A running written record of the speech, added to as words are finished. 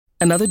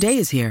Another day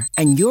is here,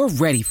 and you're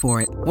ready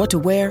for it. What to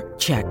wear?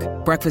 Check.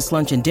 Breakfast,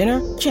 lunch, and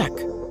dinner? Check.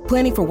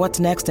 Planning for what's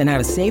next and how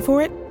to save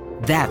for it?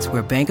 That's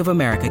where Bank of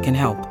America can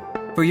help.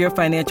 For your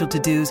financial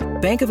to-dos,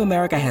 Bank of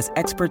America has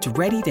experts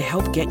ready to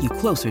help get you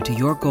closer to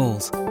your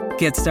goals.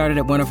 Get started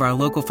at one of our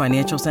local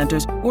financial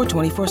centers or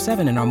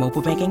 24/7 in our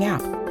mobile banking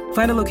app.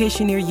 Find a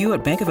location near you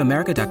at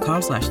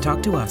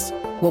bankofamerica.com/talktous.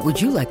 What would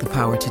you like the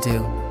power to do?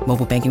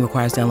 Mobile banking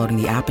requires downloading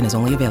the app and is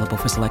only available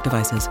for select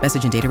devices.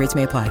 Message and data rates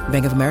may apply.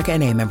 Bank of America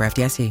N.A., member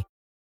FDIC.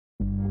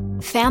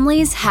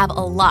 Families have a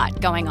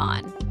lot going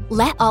on.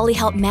 Let Ollie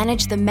help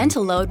manage the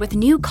mental load with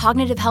new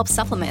cognitive help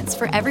supplements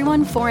for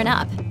everyone 4 and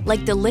up,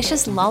 like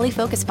delicious Lolly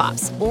Focus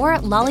Pops or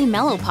Lolly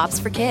Mellow Pops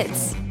for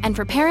kids. And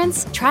for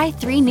parents, try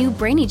 3 new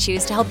Brainy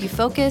Chews to help you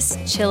focus,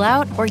 chill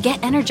out, or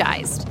get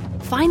energized.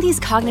 Find these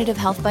cognitive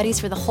health buddies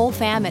for the whole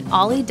fam at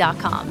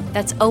ollie.com.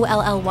 That's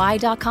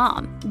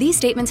OLLY.com. These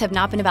statements have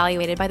not been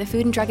evaluated by the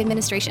Food and Drug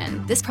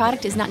Administration. This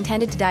product is not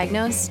intended to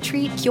diagnose,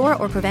 treat, cure,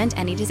 or prevent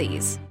any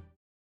disease.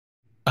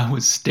 I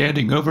was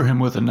standing over him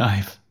with a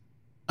knife,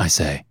 I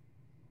say,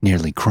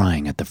 nearly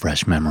crying at the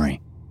fresh memory.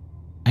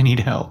 I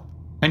need help.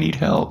 I need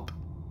help.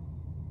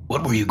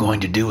 What were you going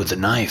to do with the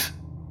knife?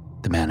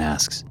 The man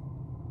asks.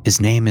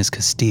 His name is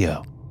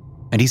Castillo,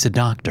 and he's a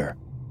doctor,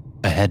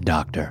 a head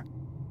doctor.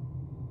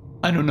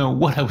 I don't know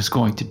what I was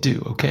going to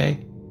do,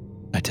 okay?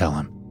 I tell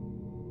him.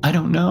 I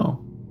don't know.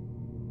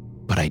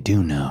 But I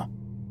do know.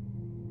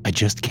 I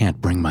just can't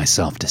bring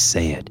myself to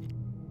say it.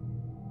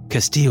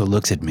 Castillo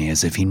looks at me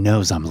as if he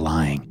knows I'm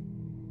lying.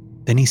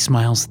 Then he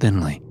smiles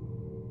thinly.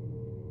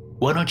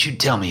 Why don't you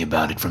tell me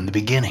about it from the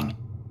beginning?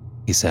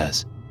 He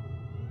says.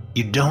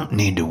 You don't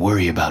need to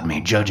worry about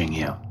me judging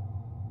you.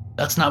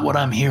 That's not what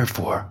I'm here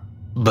for.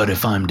 But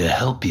if I'm to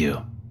help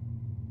you,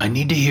 I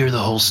need to hear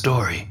the whole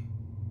story.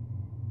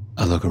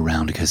 I look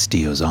around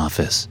Castillo's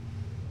office.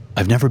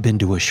 I've never been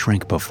to a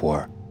shrink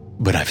before,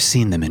 but I've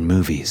seen them in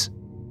movies.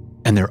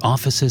 And their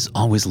offices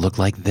always look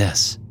like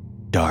this.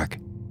 Dark,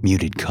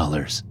 muted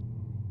colors.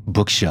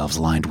 Bookshelves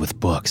lined with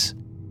books.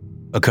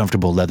 A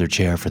comfortable leather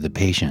chair for the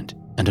patient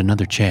and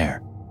another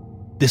chair.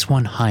 This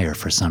one higher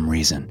for some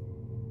reason,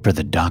 for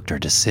the doctor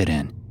to sit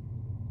in.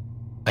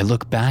 I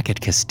look back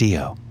at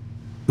Castillo,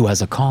 who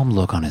has a calm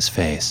look on his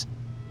face.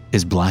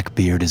 His black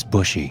beard is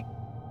bushy,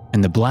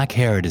 and the black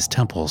hair at his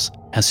temples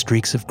has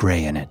streaks of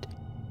gray in it.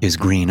 His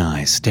green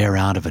eyes stare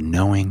out of a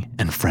knowing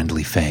and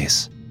friendly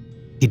face.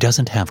 He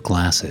doesn't have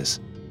glasses,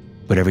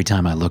 but every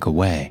time I look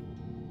away,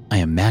 I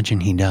imagine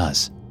he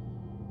does.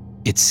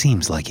 It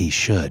seems like he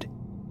should.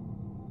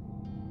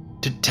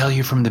 To tell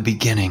you from the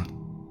beginning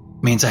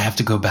means I have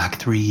to go back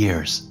 3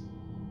 years.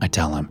 I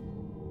tell him.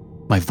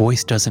 My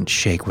voice doesn't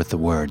shake with the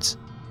words.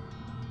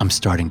 I'm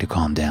starting to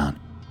calm down.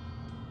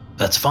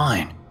 That's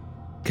fine,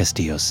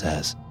 Castillo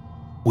says.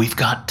 We've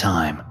got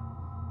time.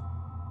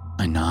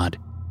 I nod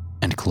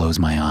and close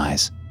my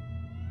eyes,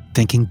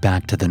 thinking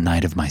back to the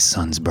night of my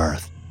son's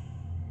birth.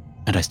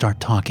 And I start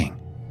talking,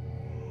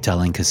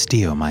 telling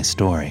Castillo my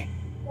story.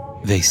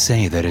 They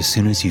say that as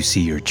soon as you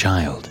see your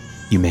child,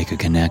 you make a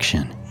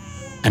connection.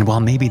 And while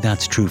maybe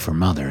that's true for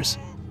mothers,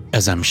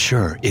 as I'm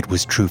sure it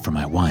was true for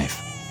my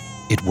wife,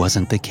 it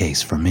wasn't the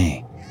case for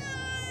me.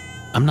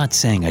 I'm not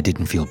saying I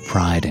didn't feel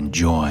pride and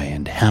joy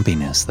and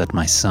happiness that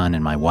my son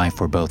and my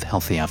wife were both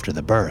healthy after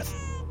the birth.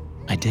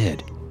 I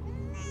did.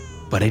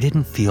 But I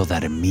didn't feel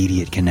that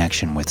immediate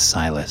connection with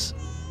Silas.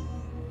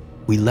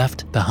 We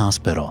left the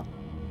hospital,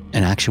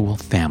 an actual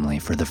family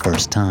for the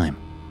first time,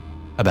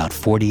 about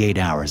 48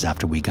 hours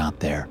after we got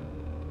there.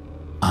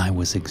 I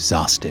was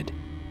exhausted,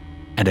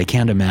 and I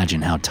can't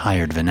imagine how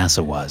tired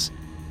Vanessa was,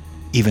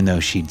 even though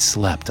she'd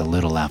slept a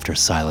little after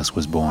Silas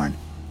was born.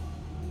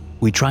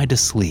 We tried to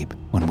sleep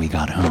when we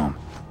got home.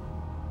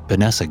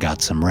 Vanessa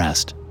got some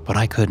rest, but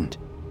I couldn't.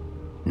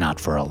 Not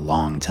for a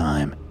long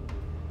time.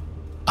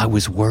 I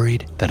was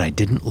worried that I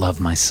didn't love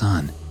my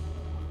son.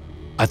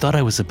 I thought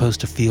I was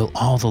supposed to feel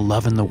all the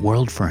love in the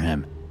world for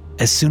him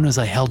as soon as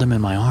I held him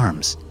in my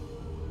arms,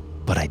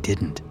 but I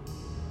didn't.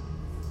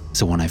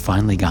 So when I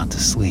finally got to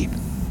sleep,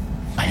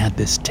 I had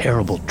this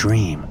terrible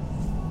dream.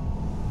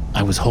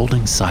 I was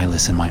holding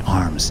Silas in my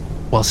arms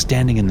while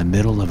standing in the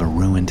middle of a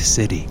ruined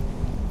city.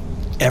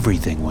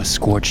 Everything was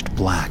scorched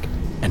black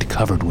and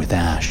covered with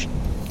ash.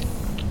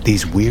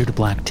 These weird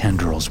black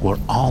tendrils were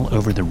all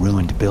over the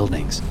ruined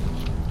buildings,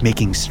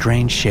 making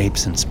strange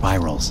shapes and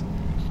spirals.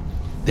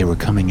 They were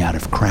coming out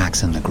of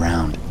cracks in the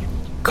ground.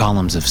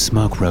 Columns of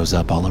smoke rose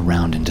up all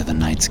around into the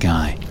night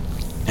sky,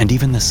 and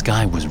even the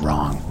sky was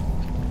wrong.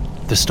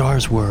 The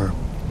stars were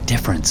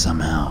different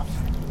somehow,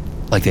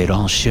 like they'd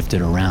all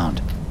shifted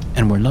around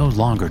and were no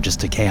longer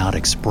just a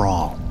chaotic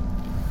sprawl.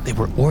 They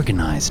were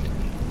organized,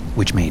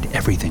 which made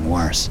everything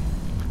worse.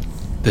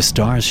 The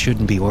stars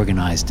shouldn't be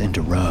organized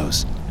into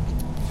rows,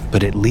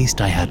 but at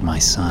least I had my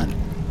son.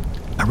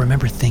 I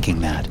remember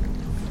thinking that.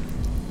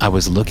 I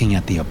was looking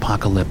at the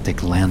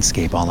apocalyptic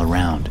landscape all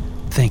around,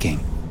 thinking,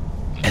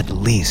 at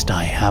least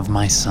I have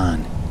my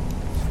son.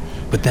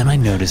 But then I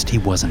noticed he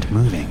wasn't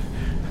moving.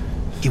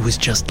 He was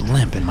just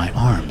limp in my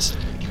arms.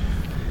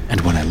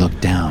 And when I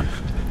looked down,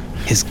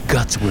 His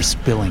guts were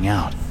spilling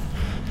out,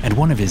 and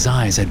one of his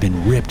eyes had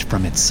been ripped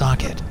from its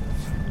socket.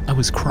 I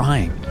was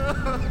crying.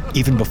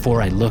 Even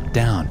before I looked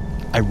down,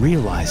 I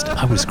realized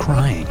I was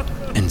crying.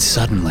 And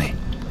suddenly,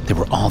 there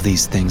were all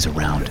these things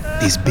around,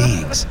 these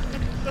beings,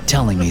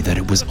 telling me that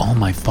it was all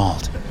my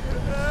fault.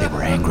 They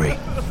were angry.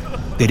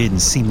 They didn't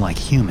seem like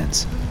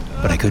humans,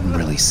 but I couldn't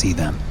really see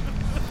them.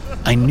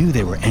 I knew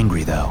they were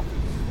angry, though.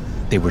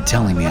 They were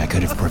telling me I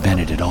could have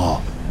prevented it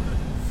all.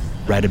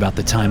 Right about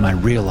the time I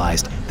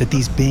realized that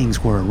these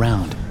beings were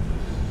around,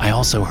 I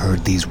also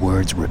heard these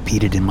words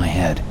repeated in my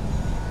head,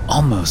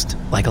 almost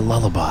like a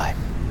lullaby,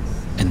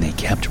 and they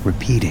kept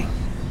repeating.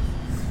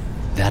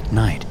 That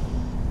night,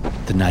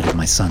 the night of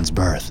my son's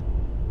birth,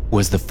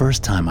 was the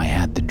first time I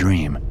had the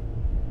dream,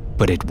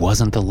 but it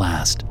wasn't the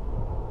last.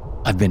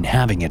 I've been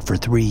having it for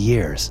 3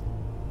 years,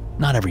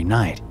 not every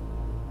night,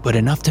 but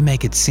enough to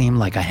make it seem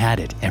like I had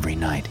it every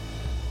night.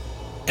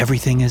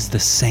 Everything is the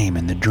same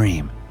in the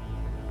dream,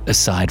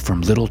 aside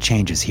from little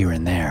changes here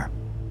and there.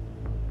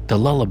 The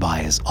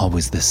lullaby is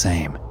always the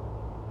same.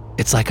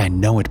 It's like I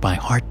know it by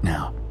heart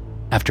now,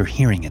 after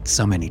hearing it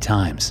so many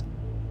times.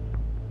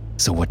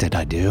 So what did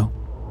I do?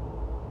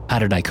 How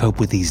did I cope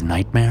with these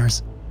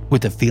nightmares?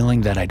 With the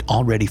feeling that I'd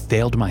already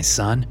failed my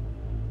son?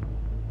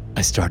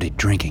 I started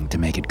drinking to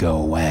make it go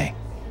away.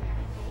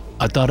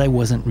 I thought I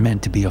wasn't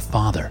meant to be a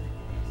father,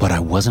 but I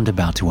wasn't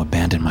about to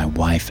abandon my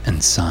wife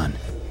and son,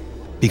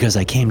 because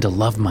I came to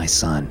love my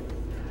son.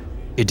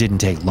 It didn't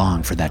take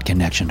long for that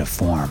connection to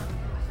form.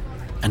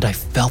 And I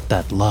felt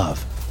that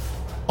love,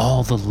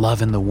 all the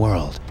love in the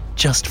world,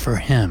 just for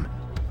him.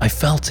 I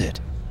felt it,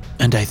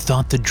 and I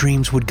thought the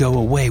dreams would go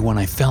away when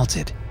I felt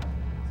it,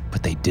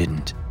 but they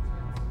didn't.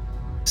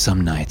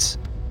 Some nights,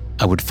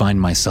 I would find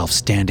myself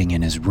standing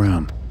in his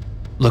room,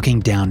 looking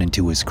down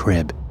into his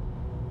crib,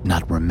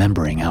 not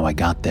remembering how I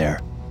got there.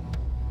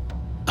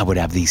 I would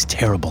have these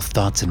terrible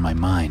thoughts in my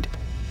mind,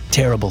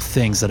 terrible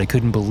things that I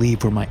couldn't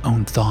believe were my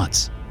own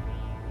thoughts.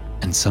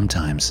 And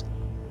sometimes,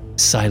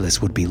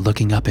 Silas would be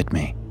looking up at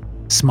me,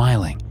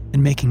 smiling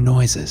and making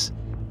noises,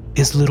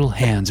 his little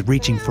hands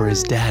reaching for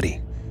his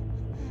daddy.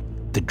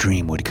 The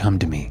dream would come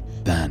to me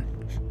then.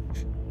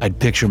 I'd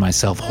picture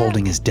myself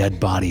holding his dead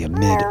body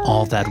amid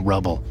all that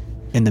rubble,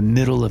 in the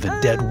middle of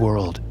a dead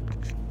world.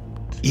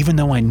 Even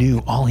though I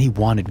knew all he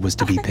wanted was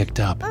to be picked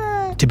up,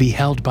 to be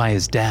held by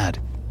his dad,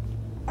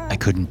 I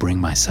couldn't bring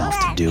myself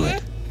to do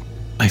it.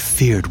 I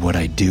feared what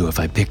I'd do if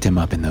I picked him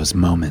up in those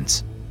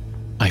moments.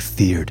 I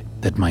feared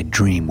that my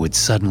dream would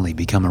suddenly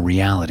become a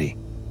reality,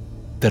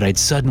 that I'd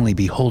suddenly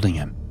be holding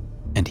him,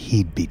 and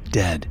he'd be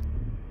dead.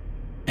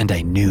 And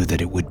I knew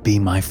that it would be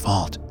my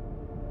fault.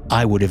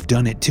 I would have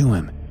done it to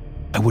him.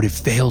 I would have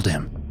failed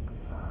him.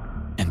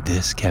 And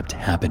this kept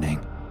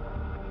happening.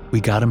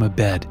 We got him a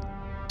bed,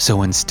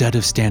 so instead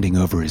of standing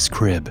over his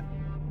crib,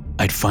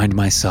 I'd find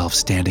myself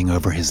standing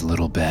over his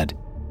little bed,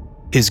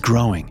 his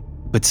growing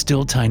but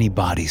still tiny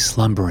body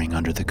slumbering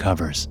under the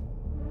covers.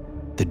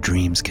 The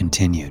dreams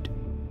continued.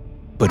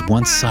 But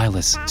once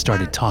Silas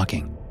started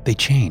talking, they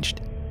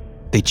changed.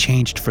 They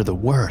changed for the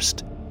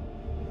worst.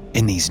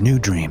 In these new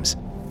dreams,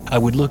 I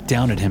would look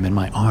down at him in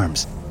my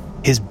arms,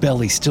 his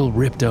belly still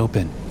ripped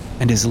open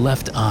and his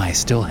left eye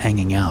still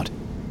hanging out.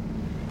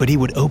 But he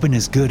would open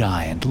his good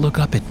eye and look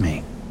up at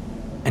me,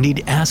 and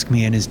he'd ask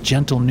me in his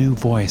gentle new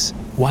voice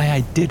why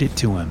I did it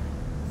to him.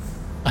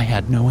 I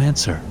had no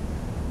answer.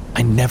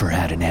 I never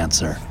had an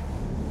answer.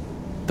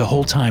 The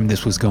whole time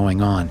this was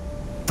going on,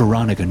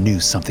 Veronica knew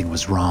something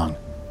was wrong.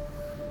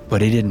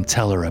 But I didn't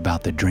tell her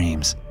about the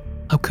dreams.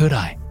 How could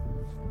I?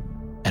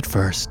 At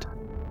first,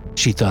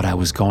 she thought I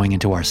was going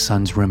into our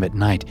son's room at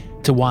night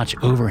to watch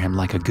over him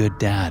like a good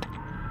dad.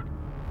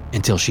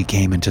 Until she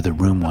came into the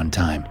room one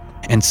time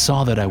and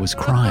saw that I was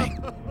crying.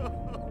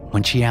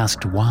 When she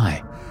asked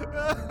why,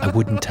 I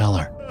wouldn't tell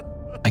her.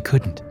 I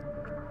couldn't.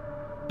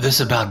 This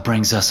about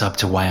brings us up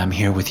to why I'm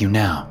here with you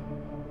now,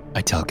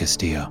 I tell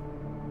Castillo.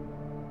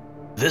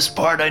 This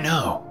part I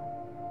know,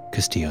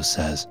 Castillo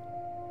says.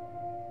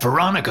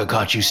 Veronica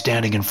caught you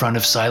standing in front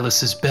of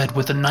Silas's bed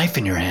with a knife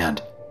in your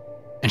hand,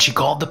 and she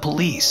called the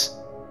police.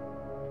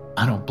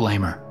 I don't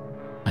blame her,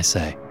 I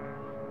say.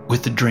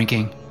 with the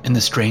drinking and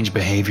the strange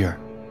behavior.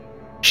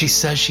 She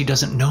says she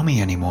doesn't know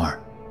me anymore.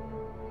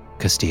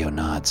 Castillo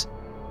nods.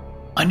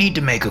 I need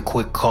to make a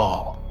quick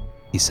call,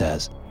 He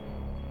says.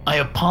 I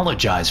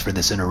apologize for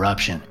this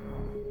interruption,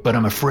 but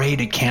I'm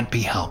afraid it can't be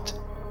helped.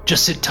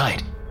 Just sit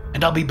tight,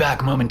 and I'll be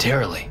back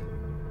momentarily.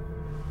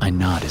 I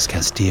nod as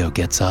Castillo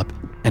gets up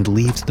and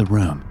leaves the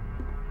room,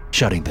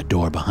 shutting the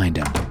door behind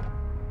him.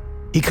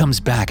 He comes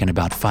back in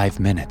about 5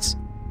 minutes,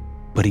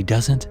 but he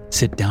doesn't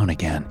sit down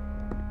again.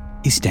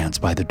 He stands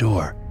by the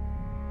door.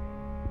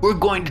 We're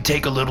going to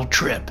take a little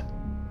trip,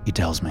 He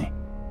tells me.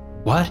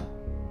 What?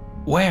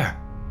 Where?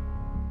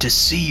 to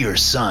see your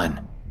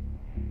son.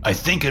 I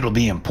think it'll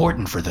be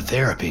important for the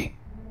therapy.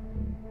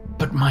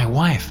 But my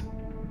wife,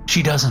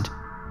 she doesn't.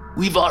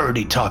 We've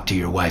already talked to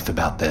your wife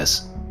about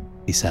this.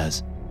 He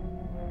says.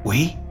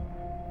 We?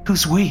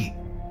 Who's we?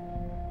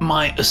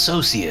 My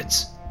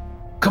associates.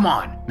 Come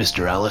on,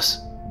 Mr. Ellis.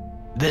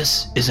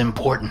 This is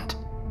important.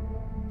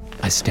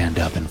 I stand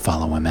up and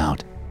follow him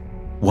out,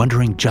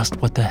 wondering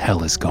just what the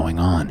hell is going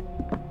on.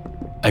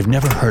 I've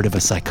never heard of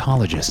a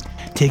psychologist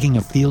taking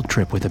a field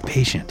trip with a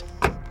patient,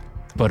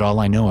 but all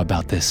I know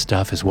about this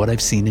stuff is what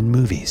I've seen in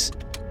movies.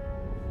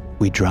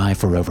 We drive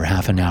for over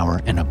half an hour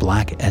in a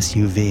black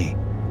SUV.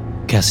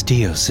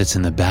 Castillo sits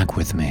in the back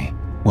with me,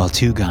 while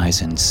two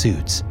guys in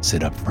suits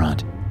sit up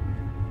front.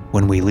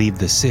 When we leave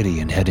the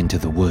city and head into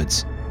the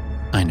woods,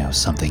 I know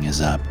something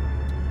is up.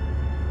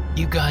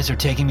 You guys are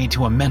taking me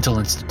to a mental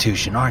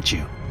institution, aren't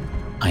you?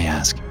 I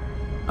ask.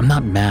 I'm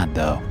not mad,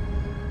 though.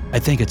 I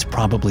think it's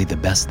probably the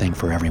best thing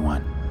for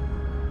everyone.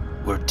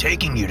 We're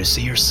taking you to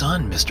see your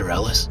son, Mr.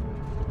 Ellis,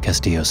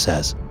 Castillo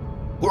says.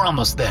 We're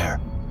almost there.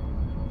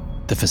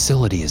 The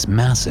facility is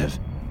massive.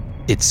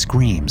 It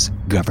screams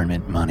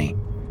government money,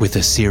 with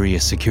the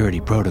serious security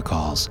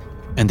protocols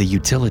and the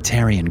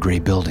utilitarian gray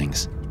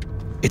buildings.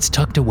 It's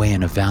tucked away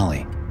in a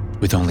valley,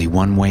 with only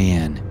one way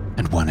in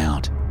and one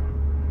out.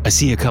 I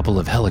see a couple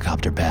of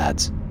helicopter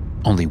pads,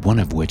 only one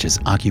of which is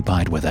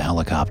occupied with a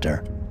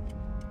helicopter.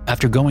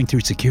 After going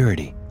through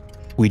security,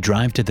 we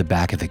drive to the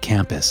back of the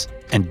campus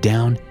and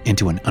down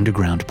into an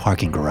underground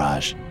parking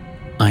garage.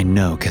 I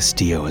know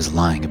Castillo is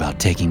lying about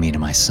taking me to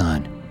my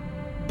son,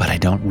 but I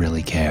don't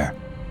really care.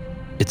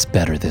 It's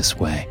better this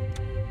way.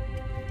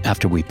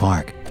 After we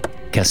park,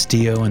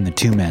 Castillo and the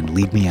two men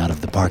lead me out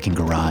of the parking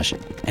garage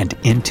and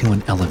into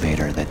an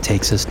elevator that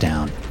takes us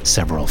down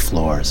several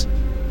floors.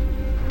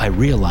 I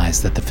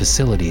realize that the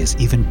facility is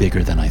even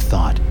bigger than I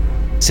thought,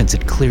 since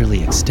it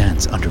clearly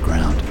extends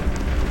underground.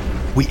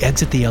 We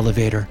exit the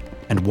elevator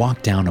and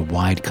walk down a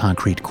wide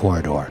concrete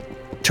corridor,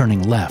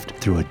 turning left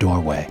through a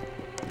doorway.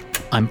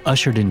 I'm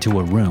ushered into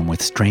a room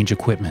with strange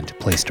equipment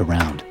placed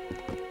around.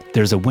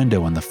 There's a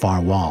window on the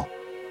far wall,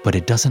 but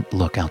it doesn't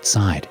look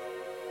outside.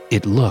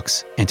 It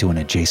looks into an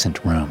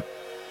adjacent room.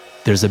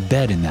 There's a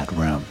bed in that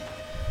room,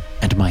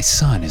 and my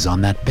son is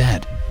on that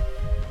bed.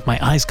 My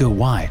eyes go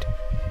wide.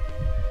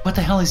 What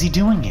the hell is he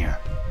doing here?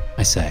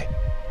 I say.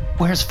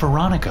 Where's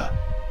Veronica?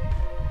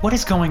 What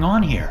is going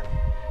on here?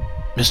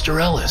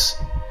 Mr. Ellis,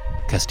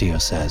 Castillo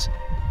says.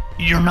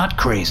 You're not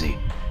crazy.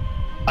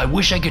 I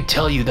wish I could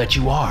tell you that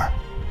you are,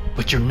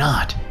 but you're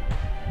not.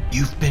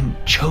 You've been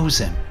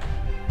chosen.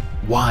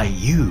 Why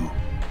you?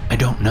 I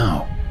don't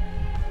know.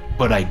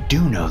 But I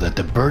do know that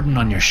the burden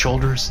on your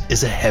shoulders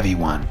is a heavy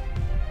one.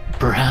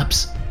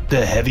 Perhaps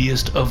the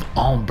heaviest of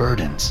all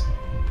burdens.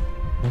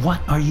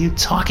 What are you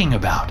talking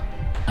about?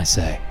 I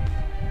say.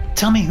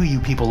 Tell me who you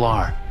people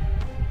are.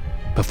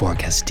 Before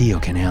Castillo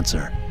can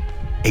answer,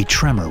 a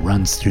tremor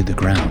runs through the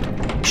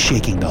ground,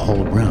 shaking the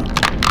whole room.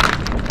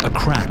 A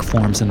crack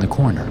forms in the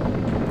corner,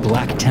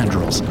 black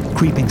tendrils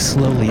creeping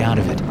slowly out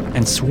of it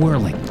and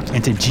swirling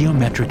into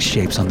geometric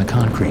shapes on the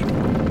concrete.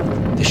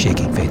 The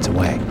shaking fades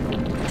away.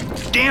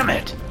 Damn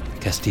it,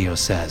 Castillo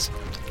says.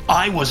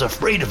 I was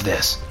afraid of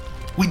this.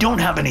 We don't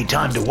have any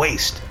time to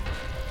waste.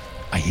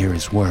 I hear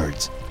his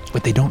words,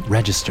 but they don't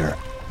register.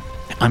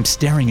 I'm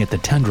staring at the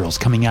tendrils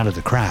coming out of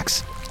the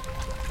cracks.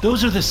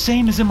 Those are the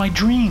same as in my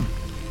dream,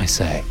 I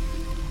say.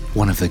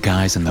 One of the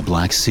guys in the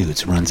black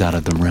suits runs out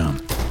of the room,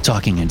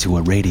 talking into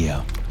a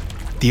radio.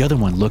 The other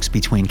one looks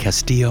between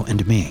Castillo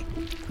and me,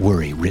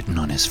 worry written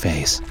on his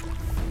face.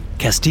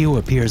 Castillo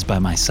appears by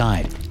my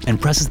side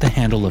and presses the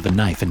handle of a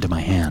knife into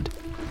my hand.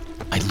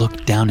 I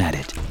look down at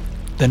it,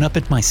 then up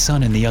at my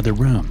son in the other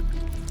room.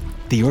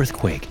 The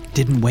earthquake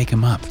didn't wake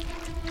him up.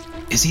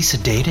 Is he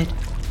sedated?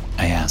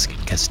 I ask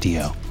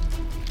Castillo.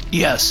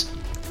 Yes,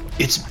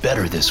 it's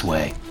better this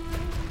way.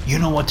 You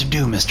know what to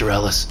do, Mr.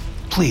 Ellis.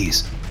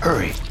 Please,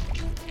 hurry.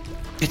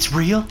 It's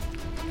real?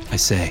 I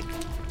say,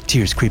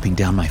 tears creeping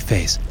down my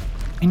face.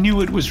 I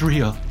knew it was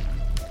real.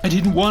 I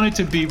didn't want it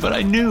to be, but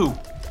I knew.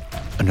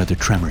 Another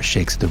tremor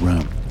shakes the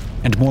room,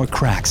 and more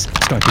cracks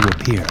start to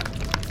appear.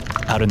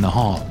 Out in the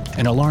hall,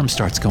 an alarm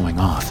starts going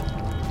off.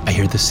 I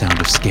hear the sound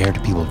of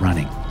scared people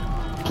running.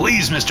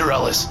 Please, Mr.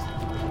 Ellis,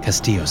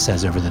 Castillo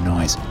says over the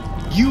noise.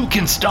 You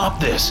can stop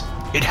this.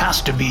 It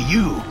has to be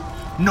you.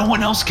 No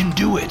one else can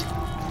do it.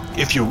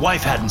 If your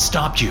wife hadn't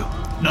stopped you,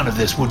 none of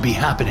this would be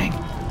happening.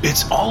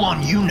 It's all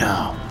on you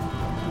now.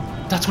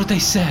 That's what they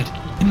said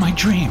in my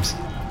dreams.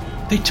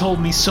 They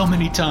told me so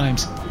many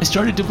times. I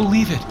started to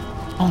believe it.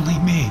 Only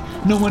me,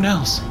 no one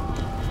else.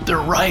 They're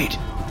right,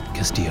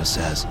 Castillo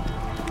says.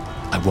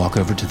 I walk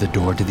over to the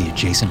door to the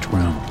adjacent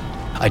room.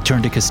 I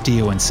turn to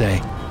Castillo and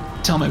say,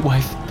 Tell my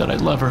wife that I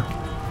love her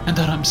and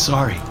that I'm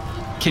sorry.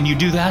 Can you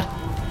do that?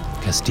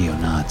 Castillo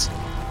nods.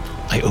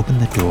 I open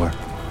the door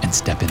and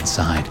step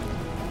inside.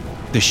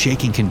 The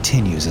shaking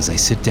continues as I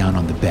sit down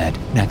on the bed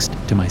next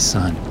to my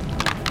son.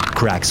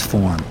 Cracks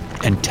form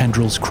and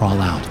tendrils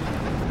crawl out.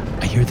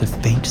 I hear the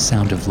faint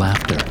sound of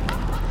laughter.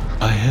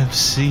 I have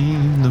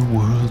seen the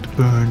world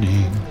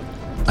burning,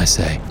 I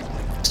say,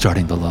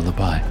 starting the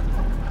lullaby.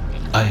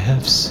 I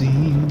have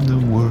seen the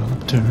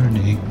world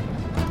turning.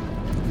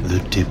 The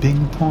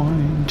tipping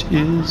point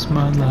is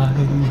my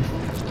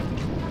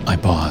life. I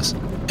pause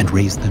and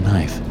raise the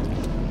knife.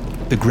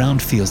 The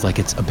ground feels like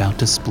it's about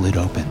to split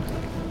open.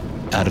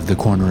 Out of the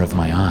corner of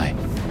my eye,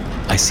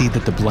 I see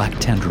that the black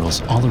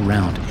tendrils all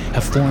around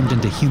have formed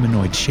into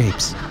humanoid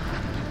shapes.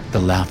 The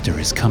laughter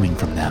is coming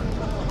from them,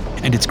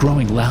 and it's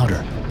growing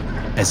louder,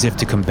 as if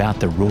to combat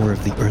the roar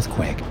of the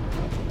earthquake.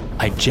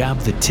 I jab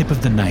the tip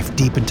of the knife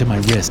deep into my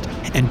wrist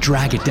and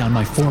drag it down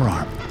my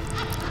forearm.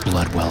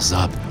 Blood wells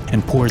up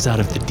and pours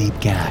out of the deep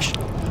gash.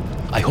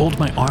 I hold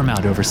my arm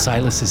out over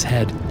Silas's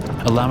head,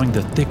 allowing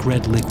the thick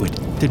red liquid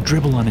to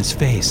dribble on his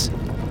face.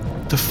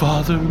 The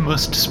Father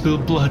must spill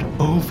blood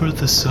over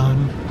the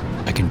Son,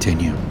 I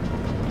continue.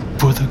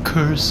 for the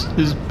curse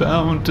is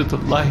bound to the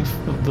life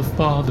of the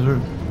Father,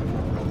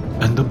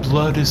 and the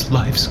blood is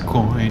life's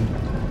coin.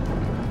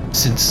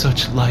 Since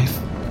such life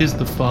is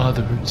the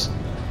Father's,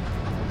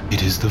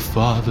 it is the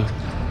Father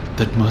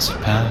that must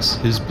pass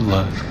his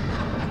blood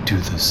to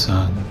the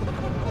Son.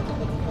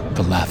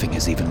 The laughing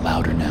is even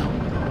louder now.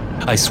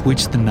 I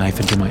switch the knife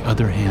into my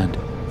other hand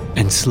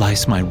and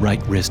slice my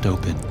right wrist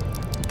open.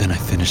 Then I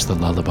finish the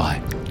lullaby.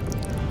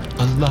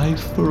 A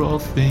life for all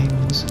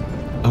things,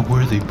 a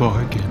worthy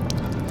bargain.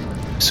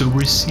 So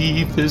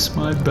receive this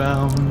my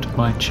bound,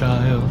 my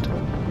child,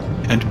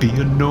 and be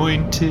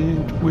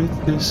anointed with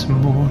this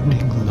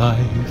morning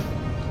life.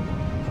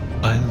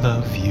 I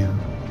love you.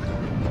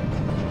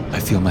 I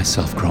feel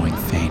myself growing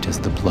faint as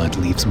the blood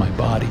leaves my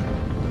body.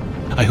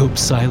 I hope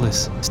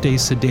Silas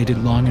stays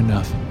sedated long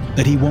enough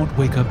that he won't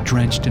wake up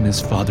drenched in his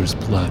father's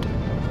blood.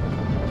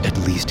 At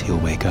least he'll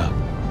wake up,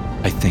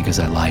 I think, as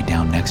I lie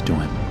down next to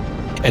him.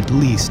 At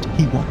least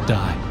he won't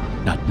die.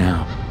 Not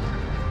now.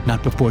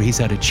 Not before he's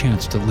had a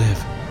chance to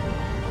live.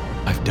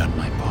 I've done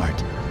my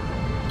part.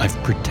 I've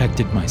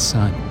protected my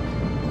son.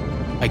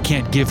 I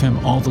can't give him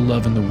all the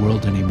love in the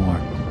world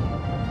anymore,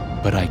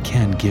 but I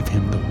can give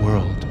him the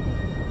world.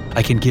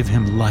 I can give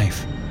him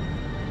life.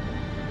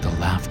 The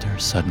laughter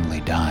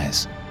suddenly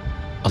dies,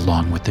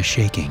 along with the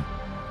shaking.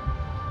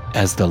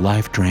 As the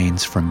life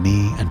drains from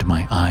me and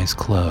my eyes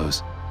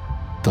close,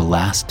 the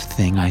last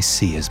thing I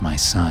see is my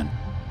son.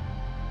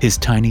 His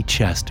tiny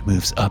chest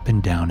moves up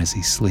and down as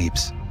he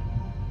sleeps,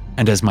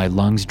 and as my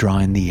lungs draw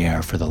in the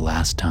air for the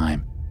last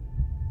time,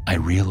 I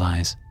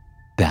realize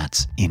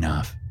that's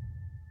enough.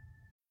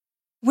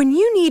 When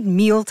you need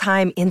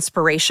mealtime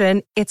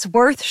inspiration, it's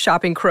worth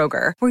shopping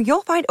Kroger, where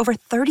you'll find over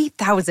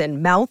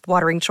 30,000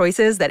 mouth-watering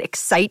choices that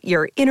excite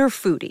your inner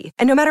foodie.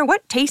 And no matter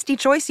what tasty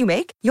choice you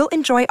make, you'll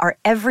enjoy our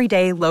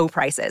everyday low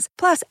prices,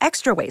 plus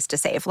extra ways to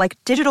save, like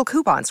digital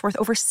coupons worth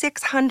over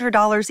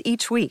 $600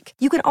 each week.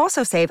 You can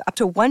also save up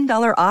to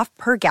 $1 off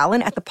per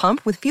gallon at the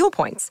pump with fuel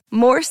points.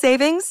 More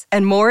savings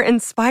and more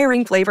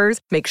inspiring flavors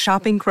make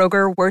shopping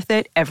Kroger worth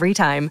it every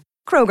time.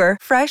 Kroger,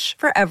 fresh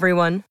for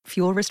everyone.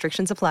 Fuel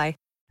restrictions apply.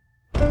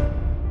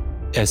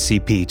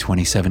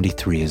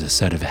 SCP-2073 is a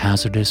set of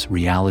hazardous,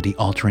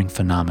 reality-altering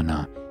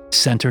phenomena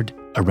centered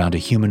around a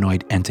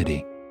humanoid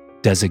entity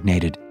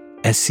designated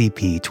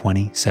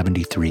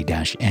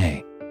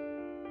SCP-2073-A.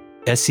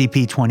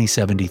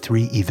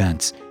 SCP-2073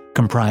 events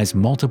comprise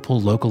multiple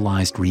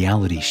localized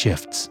reality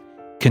shifts,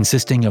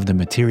 consisting of the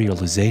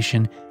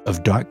materialization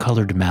of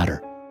dark-colored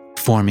matter,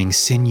 forming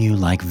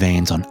sinew-like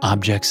veins on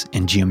objects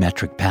in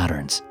geometric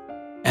patterns,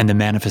 and the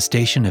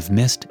manifestation of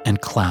mist and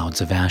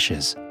clouds of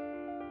ashes.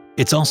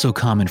 It's also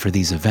common for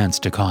these events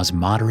to cause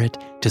moderate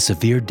to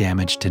severe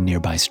damage to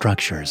nearby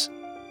structures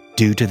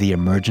due to the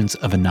emergence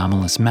of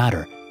anomalous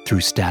matter through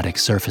static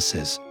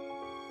surfaces.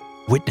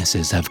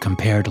 Witnesses have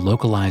compared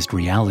localized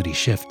reality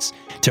shifts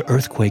to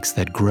earthquakes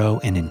that grow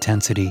in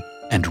intensity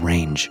and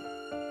range.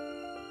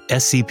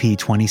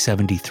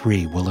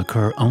 SCP-2073 will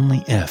occur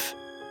only if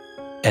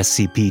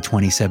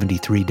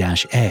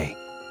SCP-2073-A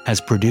has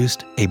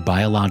produced a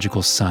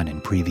biological son in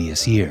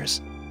previous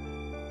years.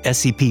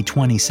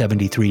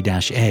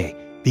 SCP-2073-A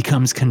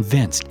becomes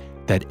convinced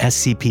that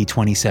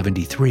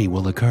SCP-2073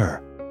 will occur,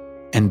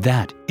 and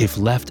that, if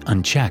left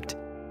unchecked,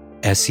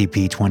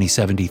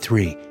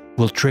 SCP-2073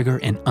 will trigger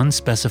an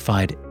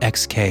unspecified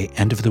XK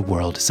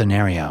end-of-the-world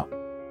scenario.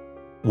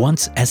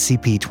 Once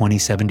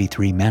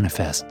SCP-2073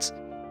 manifests,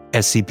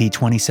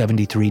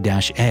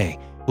 SCP-2073-A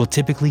will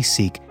typically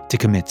seek to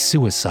commit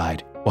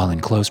suicide while in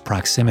close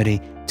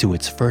proximity to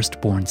its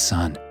firstborn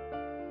son.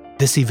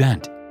 This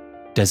event,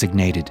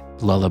 designated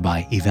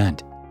Lullaby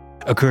Event,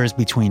 occurs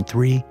between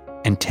 3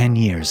 and 10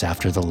 years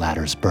after the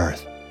latter's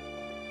birth.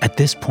 At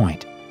this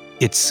point,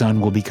 its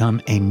son will become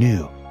a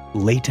new,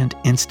 latent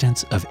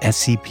instance of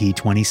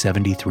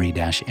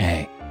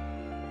SCP-2073-A.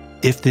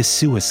 If this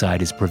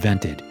suicide is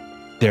prevented,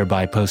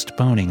 thereby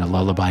postponing a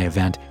lullaby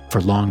event for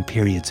long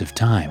periods of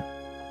time,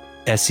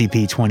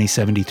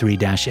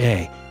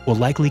 SCP-2073-A will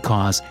likely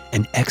cause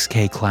an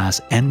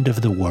XK-class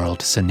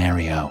end-of-the-world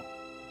scenario.